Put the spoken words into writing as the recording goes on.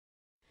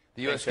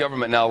The U.S.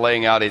 government now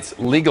laying out its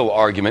legal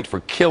argument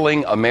for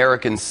killing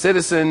American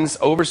citizens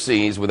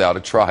overseas without a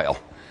trial.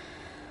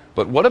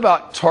 But what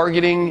about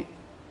targeting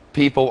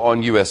people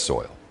on U.S.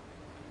 soil?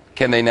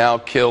 Can they now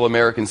kill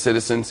American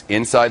citizens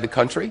inside the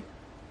country?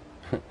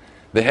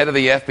 The head of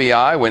the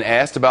FBI, when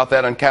asked about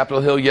that on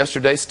Capitol Hill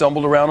yesterday,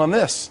 stumbled around on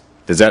this.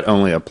 Does that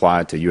only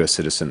apply to U.S.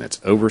 citizen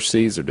that's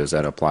overseas, or does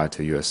that apply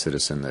to U.S.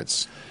 citizen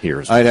that's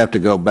here? I'd have to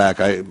go back.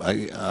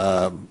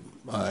 I'm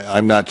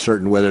not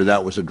certain whether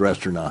that was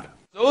addressed or not.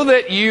 So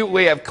that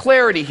we have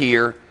clarity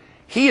here,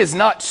 he is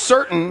not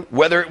certain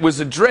whether it was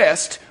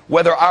addressed,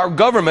 whether our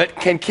government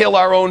can kill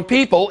our own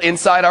people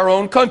inside our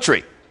own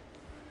country.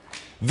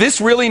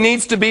 This really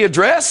needs to be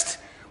addressed.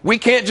 We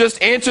can't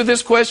just answer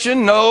this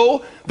question.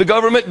 No, the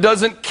government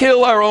doesn't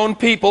kill our own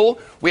people.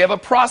 We have a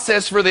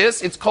process for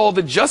this. It's called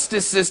the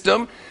justice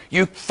system.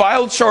 You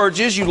file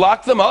charges, you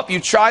lock them up, you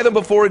try them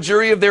before a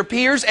jury of their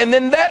peers, and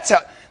then that's how.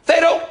 They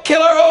don't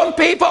kill our own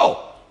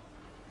people.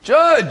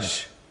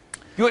 Judge,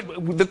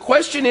 the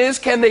question is,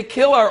 can they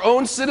kill our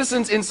own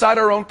citizens inside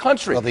our own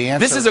country? Well, the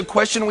answer, this is a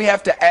question we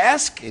have to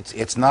ask.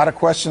 It's not a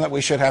question that we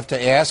should have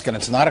to ask, and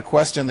it's not a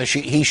question that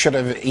he should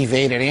have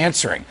evaded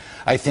answering.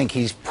 I think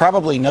he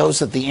probably knows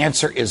that the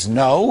answer is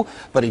no,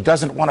 but he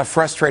doesn't want to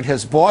frustrate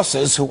his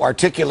bosses who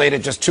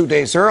articulated just 2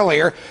 days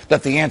earlier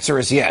that the answer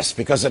is yes,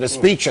 because at a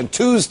speech on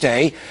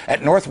Tuesday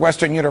at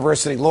Northwestern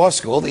University Law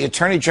School, the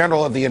Attorney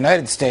General of the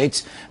United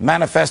States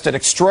manifested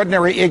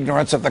extraordinary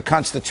ignorance of the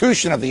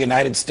Constitution of the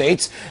United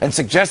States and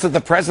suggested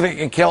the president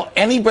can kill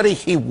anybody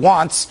he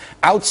wants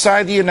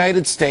outside the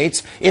United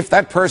States if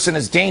that person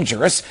is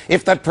dangerous,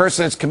 if that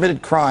person has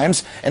committed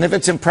crimes, and if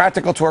it's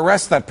impractical to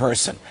arrest that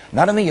person.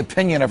 Not in the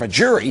opinion of a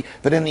jury,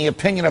 but in the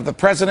opinion of the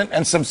president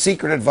and some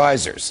secret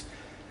advisors.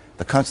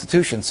 The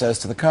Constitution says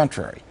to the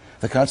contrary.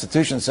 The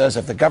Constitution says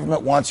if the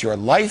government wants your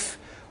life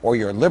or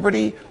your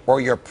liberty or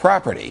your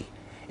property,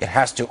 it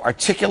has to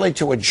articulate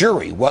to a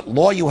jury what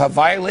law you have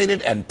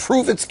violated and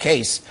prove its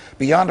case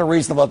beyond a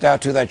reasonable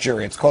doubt to that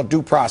jury. It's called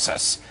due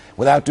process.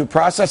 Without due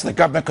process, the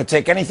government could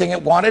take anything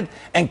it wanted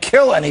and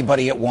kill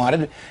anybody it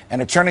wanted. And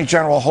Attorney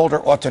General Holder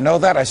ought to know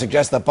that. I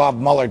suggest that Bob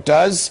Mueller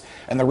does.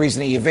 And the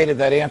reason he evaded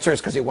that answer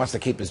is because he wants to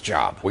keep his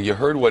job. Well, you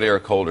heard what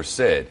Eric Holder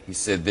said. He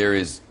said there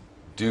is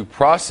due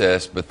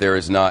process, but there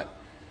is not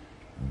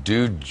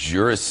due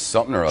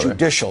something or other.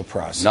 Judicial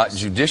process. Not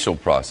judicial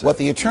process. What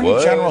the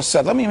Attorney General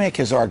said, let me make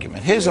his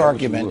argument. His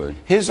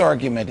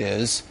argument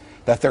is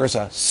that there is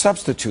a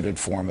substituted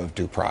form of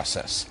due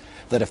process.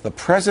 That if the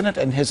president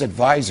and his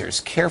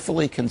advisors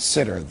carefully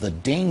consider the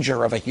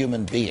danger of a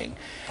human being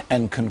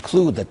and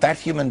conclude that that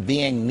human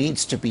being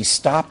needs to be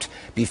stopped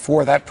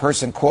before that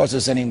person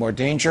causes any more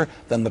danger,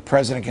 then the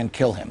president can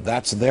kill him.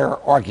 That's their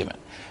argument.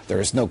 There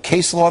is no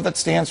case law that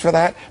stands for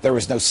that. There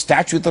is no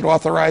statute that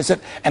authorizes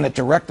it, and it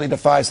directly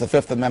defies the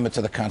Fifth Amendment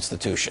to the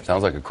Constitution.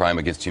 Sounds like a crime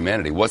against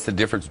humanity. What's the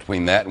difference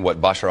between that and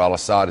what Bashar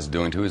al-Assad is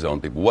doing to his own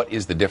people? What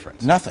is the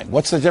difference? Nothing.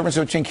 What's the difference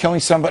between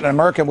killing somebody, an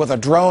American with a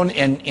drone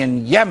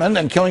in Yemen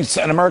and killing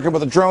an American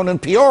with a drone in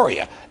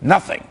Peoria?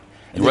 Nothing.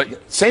 Right.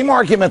 Same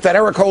argument that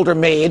Eric Holder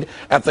made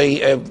at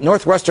the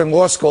Northwestern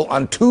Law School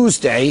on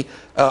Tuesday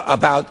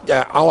about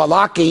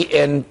al-Awlaki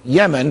in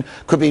Yemen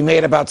could be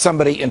made about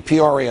somebody in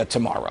Peoria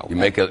tomorrow. You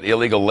make an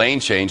illegal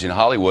lane change in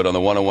Hollywood on the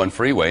 101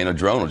 freeway, and a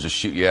drone will just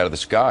shoot you out of the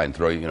sky and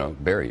throw you,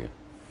 bury you.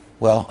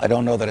 Well, I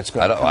don't know that it's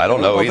going to I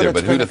don't know either,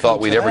 but who'd have thought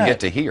we'd ever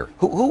get to hear?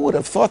 Who would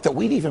have thought that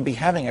we'd even be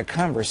having a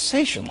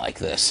conversation like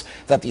this?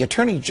 That the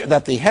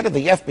head of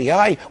the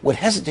FBI would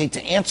hesitate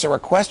to answer a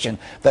question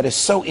that is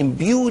so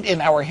imbued in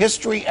our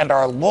history and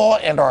our law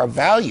and our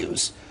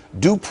values,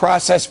 due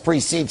process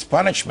precedes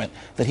punishment,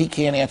 that he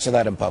can't answer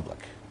that in public.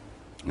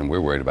 And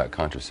we're worried about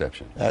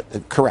contraception.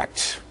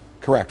 Correct.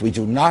 Correct. We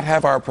do not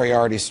have our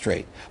priorities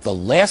straight. The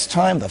last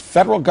time the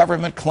federal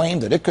government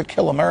claimed that it could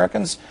kill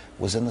Americans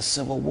was in the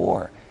Civil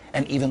War.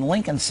 And even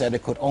Lincoln said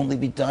it could only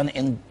be done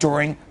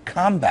during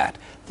combat.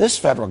 This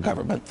federal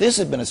government,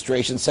 this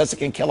administration says it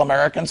can kill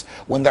Americans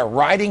when they're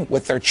riding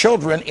with their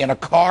children in a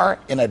car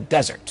in a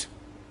desert.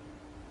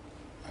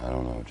 I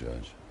don't know,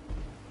 Judge.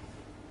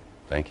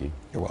 Thank you.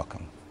 You're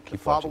welcome. The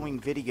following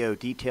video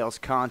details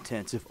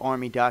contents of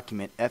Army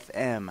Document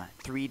FM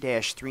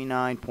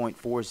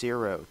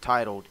 3-39.40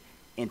 titled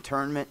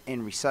Internment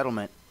and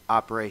Resettlement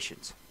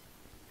Operations.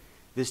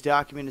 This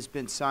document has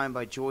been signed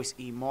by Joyce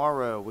E.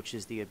 Morrow, which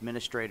is the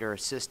Administrator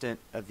Assistant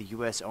of the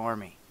U.S.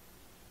 Army.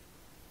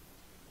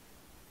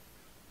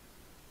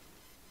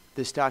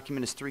 This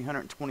document is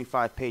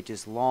 325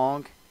 pages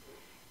long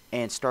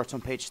and starts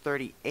on page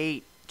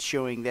 38,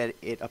 showing that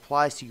it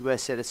applies to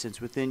U.S. citizens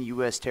within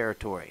U.S.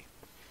 territory.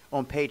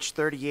 On page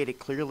 38, it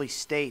clearly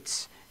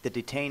states the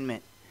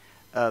detainment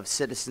of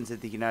citizens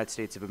of the United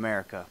States of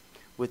America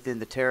within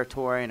the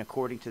territory and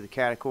according to the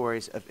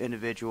categories of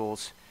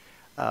individuals,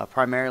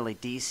 primarily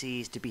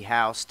DCs, to be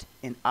housed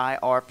in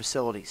IR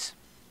facilities.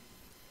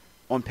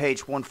 On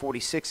page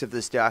 146 of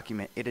this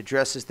document, it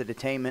addresses the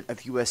detainment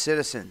of U.S.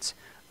 citizens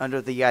under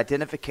the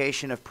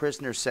Identification of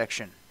Prisoners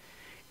section.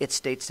 It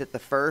states that the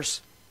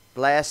first,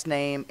 last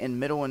name, and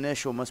middle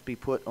initial must be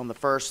put on the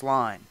first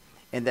line.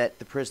 and that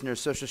the prisoner's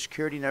social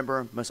security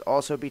number must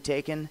also be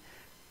taken.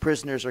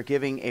 Prisoners are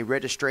giving a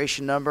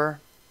registration number.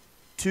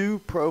 2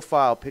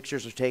 profile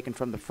pictures are taken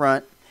from the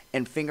front,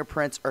 and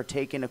fingerprints are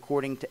taken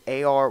according to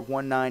AR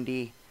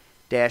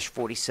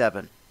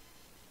 190-47.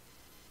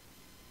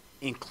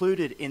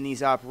 Included in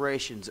these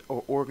operations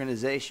are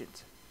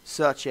organizations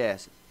such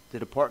as the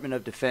Department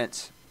of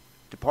Defense,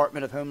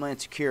 Department of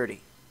Homeland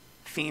Security,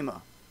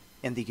 Fema,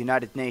 and the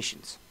United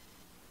Nations.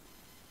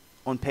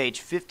 On page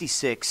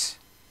 56,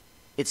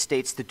 it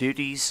states the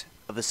duties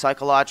of the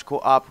Psychological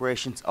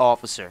Operations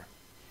Officer,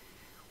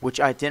 which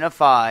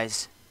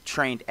identifies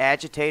trained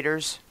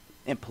agitators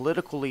and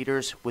political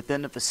leaders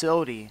within the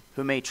facility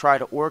who may try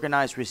to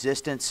organize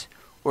resistance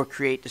or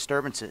create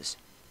disturbances,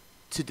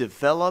 to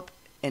develop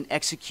and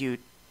execute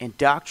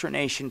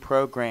indoctrination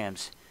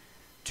programs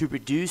to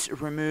reduce or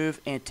remove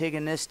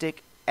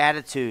antagonistic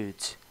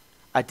attitudes,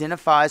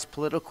 identifies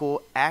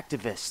political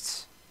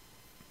activists.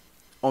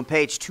 On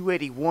page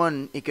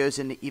 281, it goes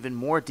into even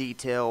more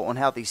detail on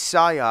how these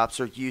PSYOPs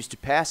are used to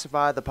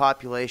pacify the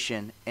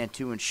population and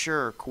to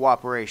ensure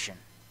cooperation.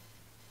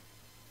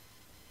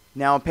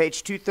 Now on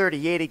page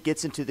 238, it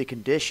gets into the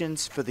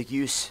conditions for the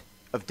use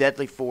of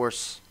deadly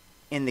force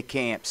in the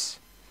camps.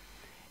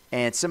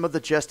 And some of the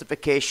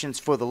justifications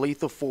for the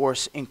lethal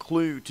force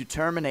include to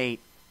terminate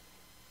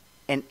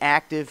an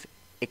active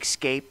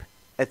escape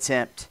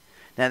attempt.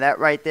 Now that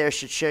right there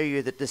should show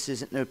you that this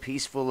isn't no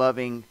peaceful,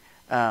 loving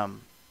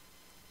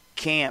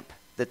camp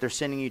that they're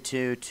sending you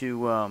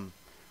to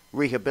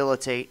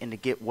rehabilitate and to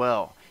get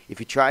well. If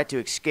you try to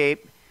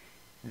escape,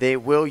 they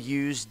will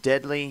use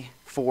deadly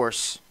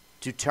force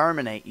to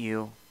terminate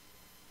you,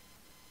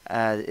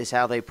 is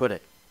how they put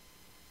it.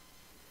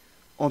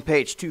 On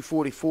page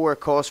 244, it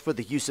calls for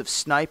the use of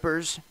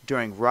snipers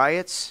during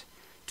riots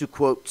to,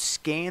 quote,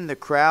 scan the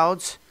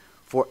crowds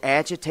for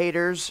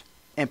agitators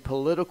and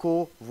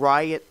political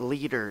riot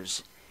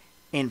leaders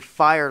and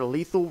fire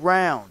lethal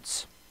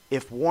rounds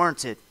if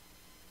warranted.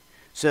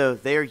 So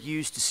they're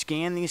used to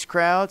scan these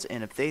crowds,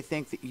 and if they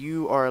think that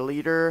you are a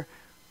leader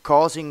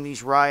causing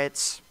these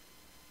riots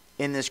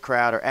in this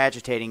crowd or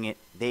agitating it,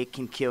 they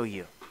can kill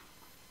you.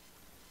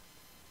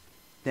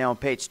 Now on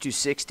page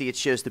 260, it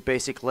shows the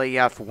basic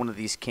layout for one of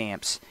these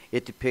camps.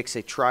 It depicts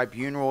a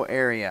tribunal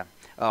area,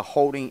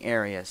 holding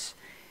areas,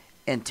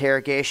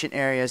 interrogation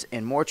areas,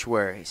 and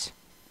mortuaries.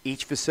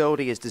 Each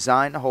facility is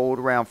designed to hold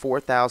around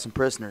 4,000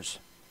 prisoners.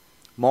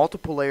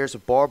 Multiple layers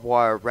of barbed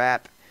wire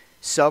wrap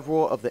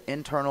several of the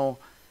internal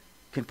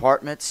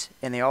compartments,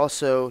 and they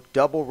also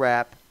double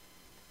wrap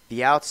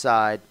the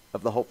outside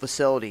of the whole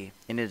facility,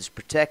 and it is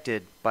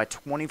protected by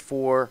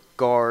 24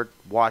 guard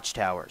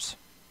watchtowers.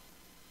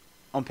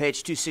 On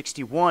page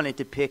 261, it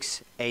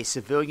depicts a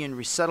civilian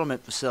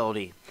resettlement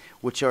facility,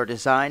 which are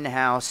designed to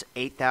house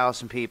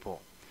 8,000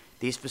 people.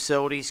 These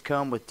facilities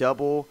come with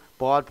double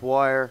barbed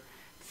wire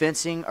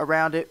fencing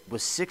around it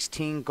with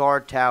 16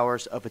 guard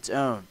towers of its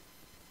own.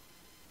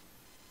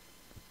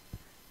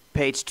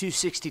 Page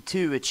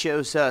 262, it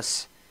shows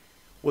us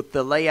what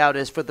the layout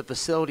is for the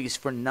facilities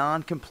for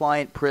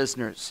non-compliant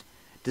prisoners,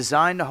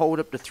 designed to hold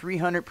up to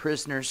 300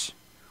 prisoners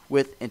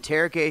with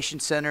interrogation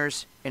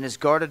centers, and is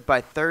guarded by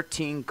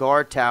 13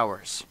 guard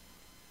towers.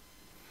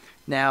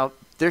 Now,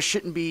 there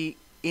shouldn't be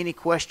any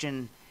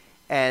question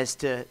as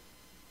to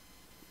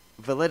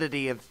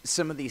validity of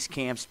some of these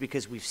camps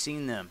because we've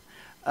seen them.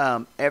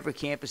 Every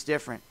camp is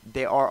different.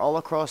 They are all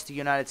across the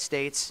United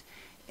States,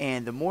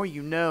 and the more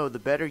you know, the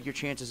better your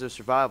chances of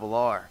survival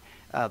are.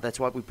 That's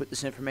why we put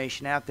this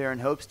information out there in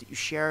hopes that you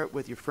share it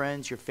with your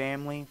friends, your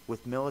family,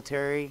 with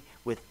military,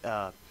 with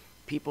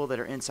people that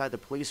are inside the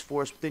police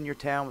force, within your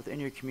town,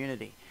 within your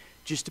community.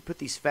 Just to put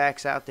these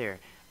facts out there.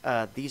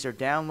 These are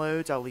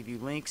downloads. I'll leave you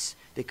links.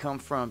 They come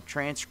from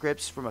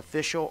transcripts from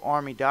official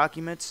Army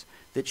documents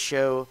that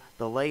show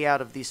the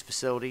layout of these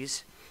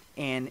facilities.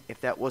 And if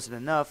that wasn't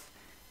enough,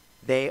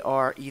 they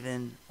are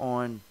even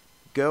on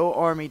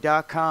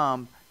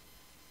GoArmy.com.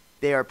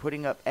 They are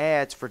putting up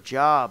ads for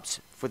jobs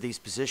for these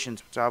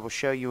positions, which I will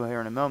show you here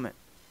in a moment.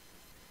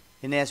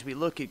 And as we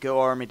look at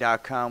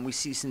GoArmy.com, we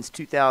see since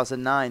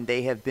 2009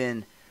 they have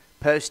been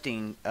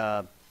posting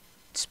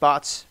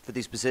spots for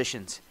these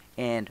positions.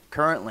 And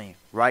currently,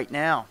 right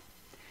now,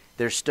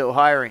 they're still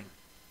hiring.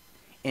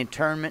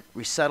 Internment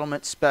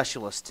Resettlement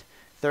Specialist,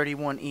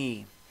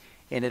 31E.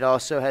 And it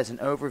also has an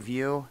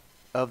overview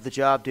of the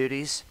job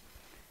duties.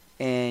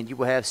 And you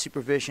will have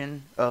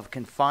supervision of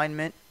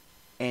confinement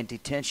and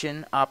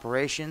detention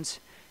operations,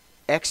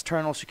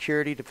 external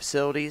security to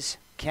facilities,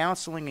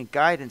 counseling and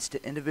guidance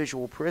to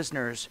individual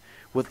prisoners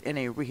within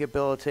a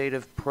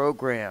rehabilitative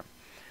program,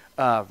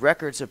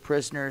 records of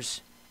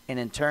prisoners and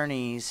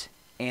internees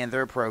and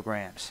their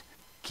programs.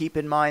 Keep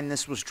in mind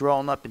this was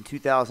drawn up in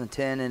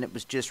 2010 and it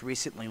was just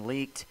recently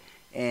leaked,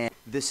 and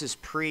this is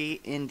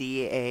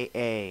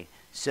pre-NDAA,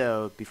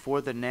 so before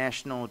the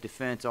National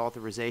Defense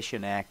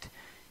Authorization Act.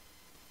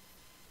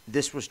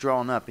 This was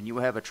drawn up, and you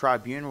will have a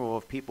tribunal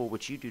of people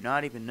which you do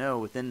not even know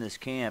within this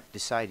camp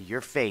decide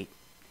your fate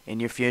and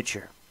your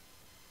future.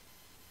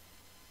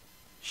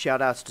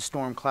 Shout outs to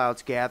Storm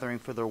Clouds Gathering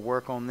for their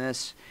work on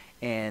this,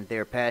 and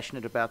they're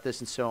passionate about this,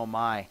 and so am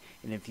I.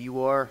 And if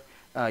you are,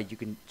 you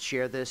can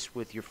share this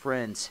with your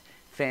friends,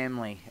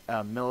 family,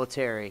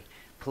 military,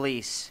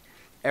 police,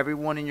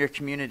 everyone in your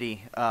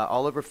community,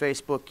 all over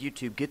Facebook,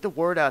 YouTube. Get the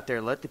word out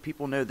there. Let the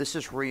people know this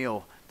is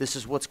real. This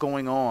is what's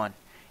going on.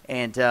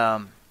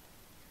 And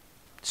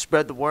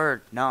spread the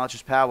word. Knowledge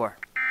is power.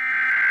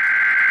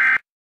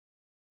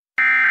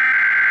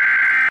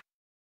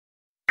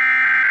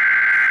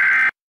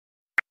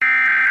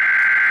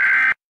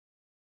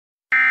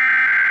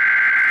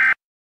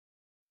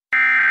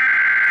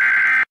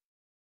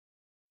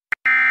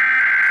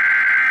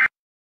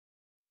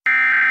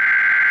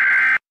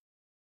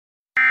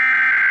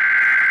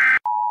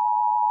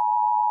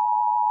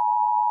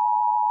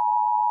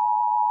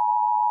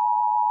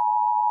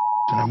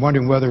 And I'm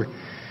wondering whether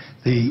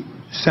the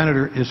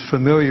senator is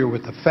familiar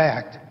with the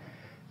fact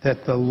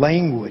that the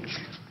language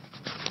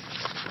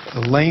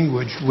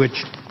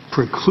which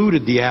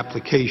precluded the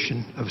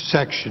application of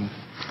Section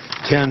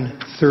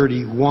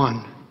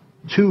 1031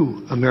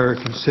 to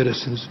American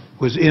citizens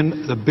was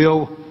in the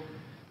bill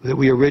that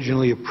we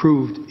originally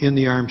approved in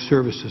the Armed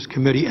Services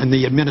Committee, and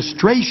the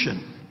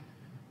administration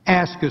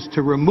asked us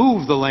to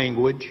remove the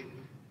language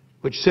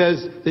which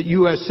says that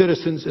U.S.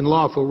 citizens and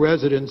lawful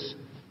residents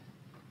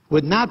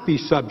would not be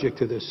subject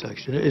to this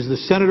section. Is the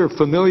senator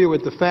familiar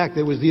with the fact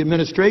that it was the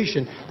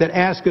administration that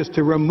asked us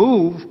to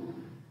remove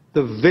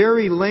the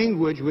very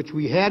language which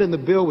we had in the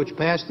bill which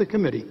passed the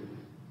committee,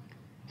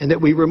 and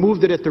that we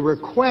removed it at the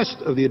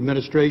request of the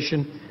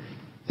administration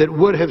that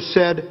would have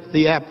said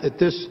that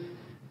this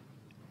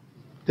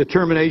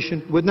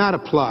determination would not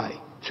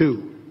apply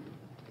to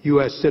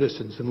U.S.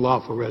 citizens and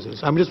lawful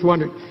residents? I'm just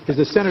wondering, is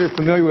the senator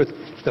familiar with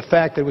the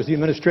fact that it was the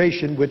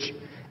administration which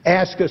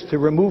asked us to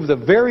remove the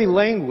very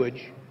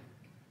language,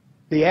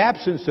 the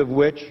absence of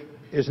which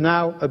is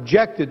now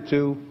objected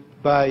to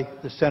by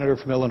the senator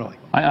from Illinois?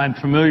 I'm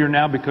familiar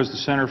now because the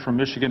senator from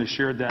Michigan has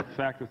shared that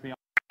fact with me.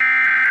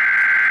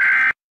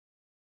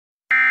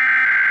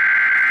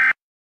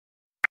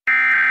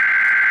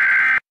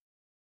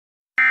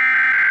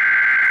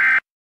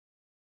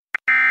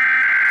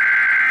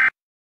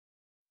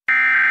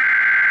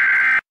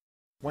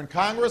 When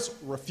Congress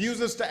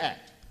refuses to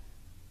act,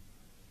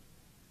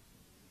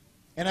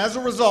 and as a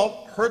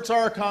result hurts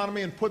our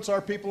economy and puts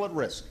our people at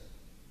risk,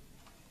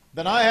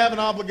 then I have an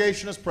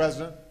obligation as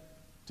president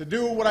to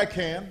do what I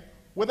can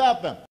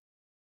without them.